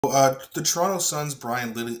The Toronto Sun's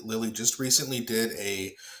Brian Lilly just recently did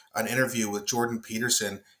an interview with Jordan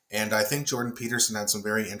Peterson, and I think Jordan Peterson had some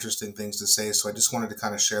very interesting things to say. So I just wanted to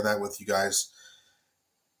kind of share that with you guys.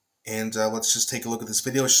 And let's just take a look at this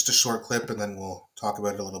video. It's just a short clip, and then we'll talk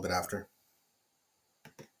about it a little bit after.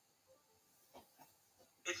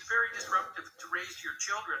 It's very disruptive to raise your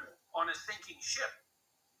children on a sinking ship.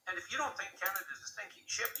 And if you don't think Canada is a sinking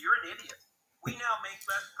ship, you're an idiot. We now make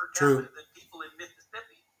less per True. capita than people in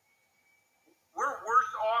Mississippi. We're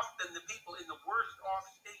worse off than the people in the worst off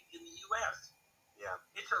state in the U.S. Yeah.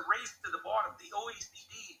 It's a race to the bottom. The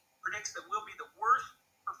OECD predicts that we'll be the worst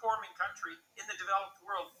performing country in the developed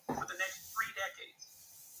world for the next 3 decades.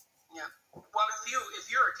 Yeah. Well, if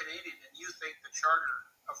you're a Canadian and you think the Charter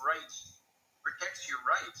of Rights protects your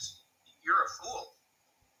rights, you're a fool.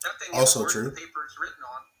 That thing Also is true. the paper it's written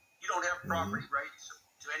on. You don't have property rights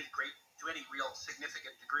to any real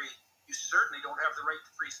significant degree. You certainly don't have the right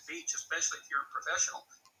to free speech, especially if you're a professional.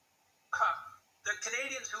 The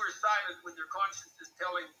Canadians who are silent when their conscience is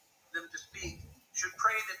telling them to speak should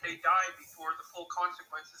pray that they die before the full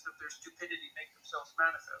consequences of their stupidity make themselves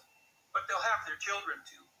manifest. But they'll have their children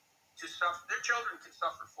to suffer. Their children can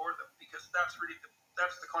suffer for them because that's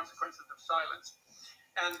the consequences of silence.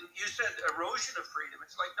 And you said erosion of freedom.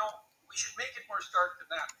 It's like, no, we should make it more stark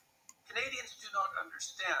than that. Canadians do not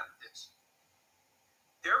understand this.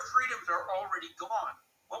 Their freedoms are already gone.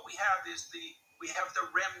 What we have is the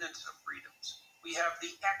remnants of freedoms. We have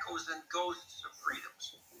the echoes and ghosts of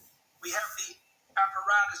freedoms. We have the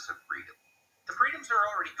apparatus of freedom. The freedoms are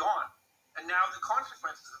already gone, and now the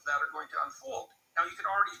consequences of that are going to unfold. Now you can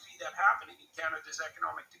already see that happening in Canada's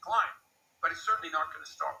economic decline, but it's certainly not going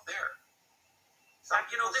to stop there. And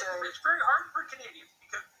it's very hard for Canadians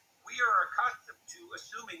because we are accustomed to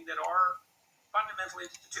assuming that our fundamental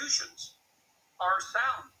institutions are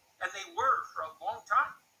sound, and they were for a long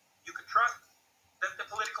time. You could trust that the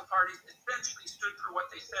political parties essentially stood for what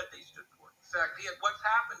they said they stood for. Exactly. And what's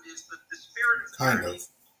happened is that the spirit of tyranny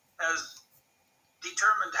has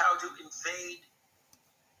determined how to invade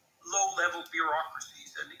low-level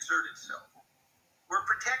bureaucracies and exert itself. We're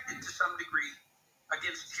protected to some degree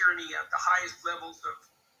against tyranny at the highest levels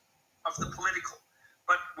of the political,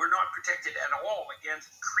 but we're not protected at all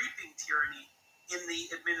against creeping tyranny in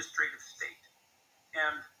the administrative state.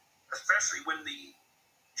 And especially when the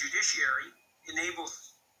judiciary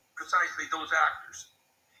enables precisely those actors.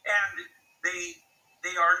 And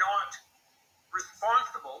they are not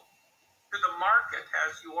responsible to the market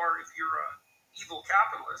as you are if you're an evil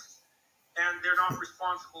capitalist, and they're not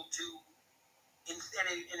responsible to, in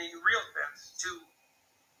a real sense, to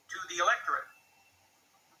the electorate.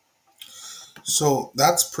 So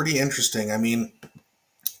that's pretty interesting. I mean,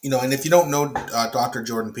 and if you don't know Dr.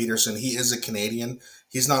 Jordan Peterson, he is a Canadian.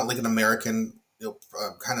 He's not like an American,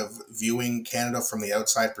 kind of viewing Canada from the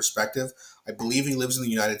outside perspective. I believe he lives in the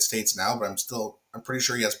United States now, but I'm pretty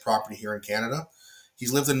sure he has property here in Canada.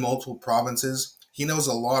 He's lived in multiple provinces. He knows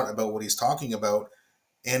a lot about what he's talking about.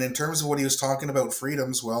 And in terms of what he was talking about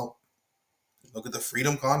freedoms, well, look at the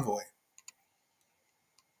Freedom Convoy.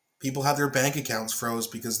 People had their bank accounts froze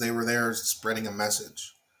because they were there spreading a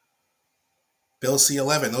message. Bill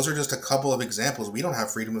C-11, those are just a couple of examples. We don't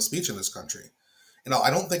have freedom of speech in this country. I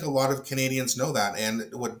don't think a lot of Canadians know that. And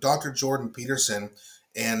what Dr. Jordan Peterson,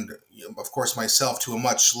 and of course myself to a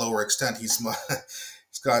much lower extent, he's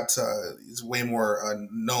way more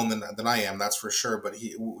known than I am, that's for sure. But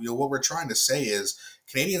what we're trying to say is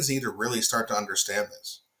Canadians need to really start to understand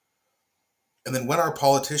this. And then when our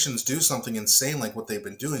politicians do something insane like what they've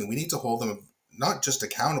been doing, we need to hold them not just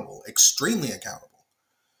accountable, extremely accountable.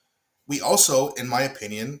 We also, in my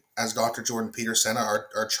opinion, as Dr. Jordan Peterson,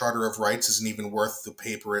 our Charter of Rights isn't even worth the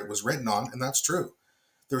paper it was written on, and that's true.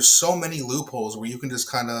 There's so many loopholes where you can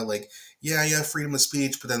just kind of freedom of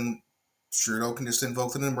speech, but then Trudeau can just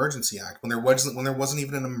invoke an emergency act when there wasn't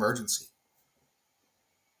even an emergency.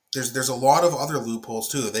 There's a lot of other loopholes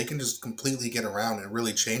too that they can just completely get around and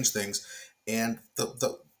really change things. And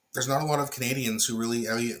there's not a lot of Canadians who really.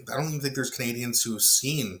 I don't even think there's Canadians who've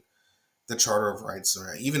seen the Charter of Rights.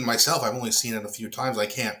 Even myself, I've only seen it a few times. I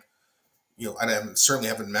can't, certainly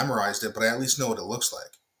haven't memorized it, but I at least know what it looks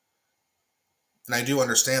like. And I do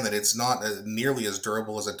understand that it's not nearly as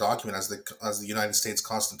durable as a document as the United States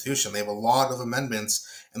Constitution. They have a lot of amendments,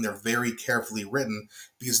 and they're very carefully written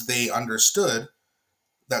because they understood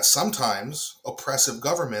that sometimes oppressive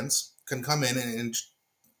governments can come in and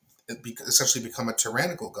essentially become a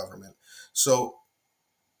tyrannical government. So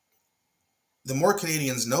the more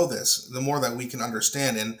Canadians know this, the more that we can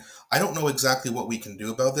understand. And I don't know exactly what we can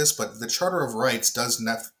do about this, but the Charter of Rights does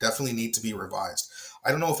definitely need to be revised.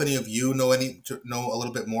 I don't know if any of you know a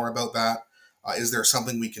little bit more about that. Is there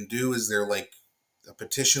something we can do? Is there like a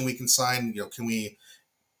petition we can sign? Can we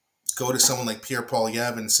go to someone like Pierre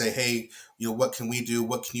Poilievre and say, hey, what can we do?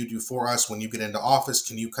 What can you do for us when you get into office?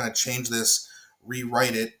 Can you kind of change this,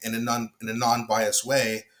 rewrite it in a non-biased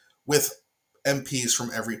way with MPs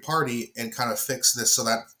from every party and kind of fix this so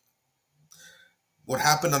that what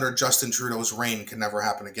happened under Justin Trudeau's reign can never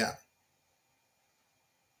happen again?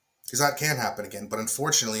 Because that can happen again. But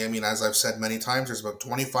unfortunately, I mean, as I've said many times, there's about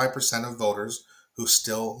 25% of voters who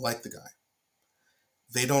still like the guy.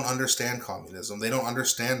 They don't understand communism. They don't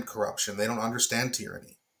understand corruption. They don't understand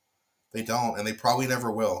tyranny. They don't, and they probably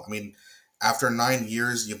never will. I mean, after 9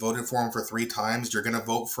 years, you voted for him for 3 times. You're going to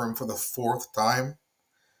vote for him for the 4th time.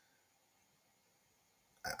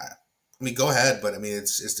 I mean, go ahead, but I mean,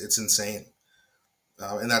 it's insane.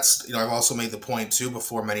 And that's, I've also made the point too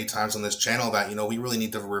before many times on this channel that, we really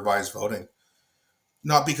need to revise voting.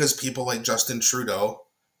 Not because people like Justin Trudeau,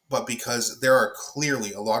 but because there are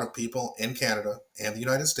clearly a lot of people in Canada and the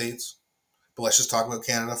United States, but let's just talk about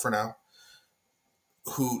Canada for now,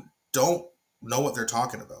 who don't know what they're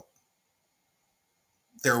talking about.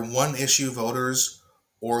 They're one-issue voters,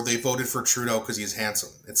 or they voted for Trudeau because he's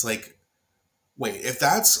handsome. It's like, wait, if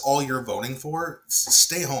that's all you're voting for,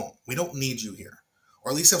 stay home. We don't need you here.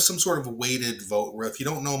 Or at least have some sort of weighted vote where if you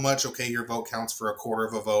don't know much, okay, your vote counts for a quarter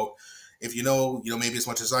of a vote. If you know, maybe as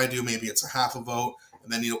much as I do, maybe it's a half a vote.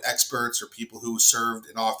 And then, experts or people who served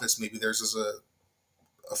in office, maybe theirs is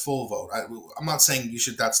a full vote. I'm not saying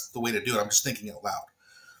that's the way to do it. I'm just thinking out loud.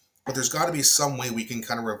 But there's got to be some way we can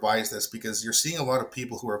kind of revise this, because you're seeing a lot of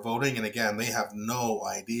people who are voting, and again, they have no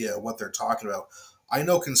idea what they're talking about. I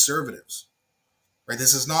know conservatives, right?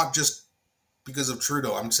 This is not just because of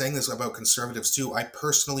Trudeau. I'm saying this about conservatives too. I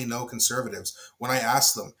personally know conservatives. When I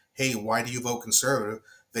ask them, hey, why do you vote conservative?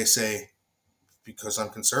 They say, because I'm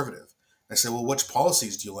conservative. I say, well, which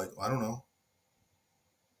policies do you like? I don't know.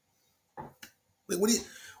 Like, what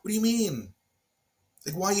do you mean?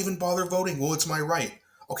 Like, why even bother voting? Well, it's my right.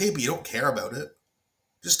 Okay, but you don't care about it.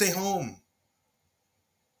 Just stay home.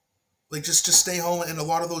 Like, just stay home. And a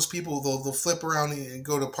lot of those people, they'll flip around and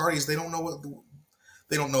go to parties. They don't know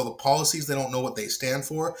they don't know the policies. They don't know what they stand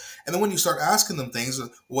for. And then when you start asking them things,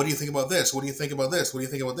 what do you think about this? What do you think about this? What do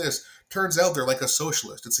you think about this? Turns out they're like a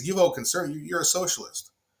socialist. It's like, you vote conservative, you're a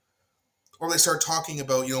socialist. Or they start talking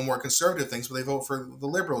about, more conservative things, but they vote for the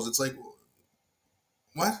liberals. It's like,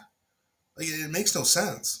 what? Like, it makes no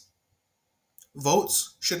sense.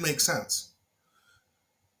 Votes should make sense.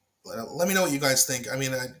 Let me know what you guys think. I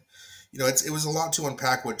mean, it was a lot to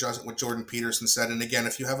unpack what Jordan Peterson said. And again,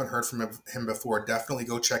 if you haven't heard from him before, definitely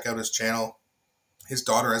go check out his channel. His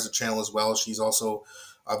daughter has a channel as well. She's also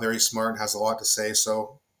very smart and has a lot to say.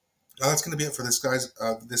 So that's going to be it for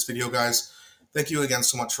this video, guys. Thank you again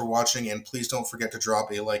so much for watching, and please don't forget to drop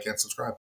a like and subscribe.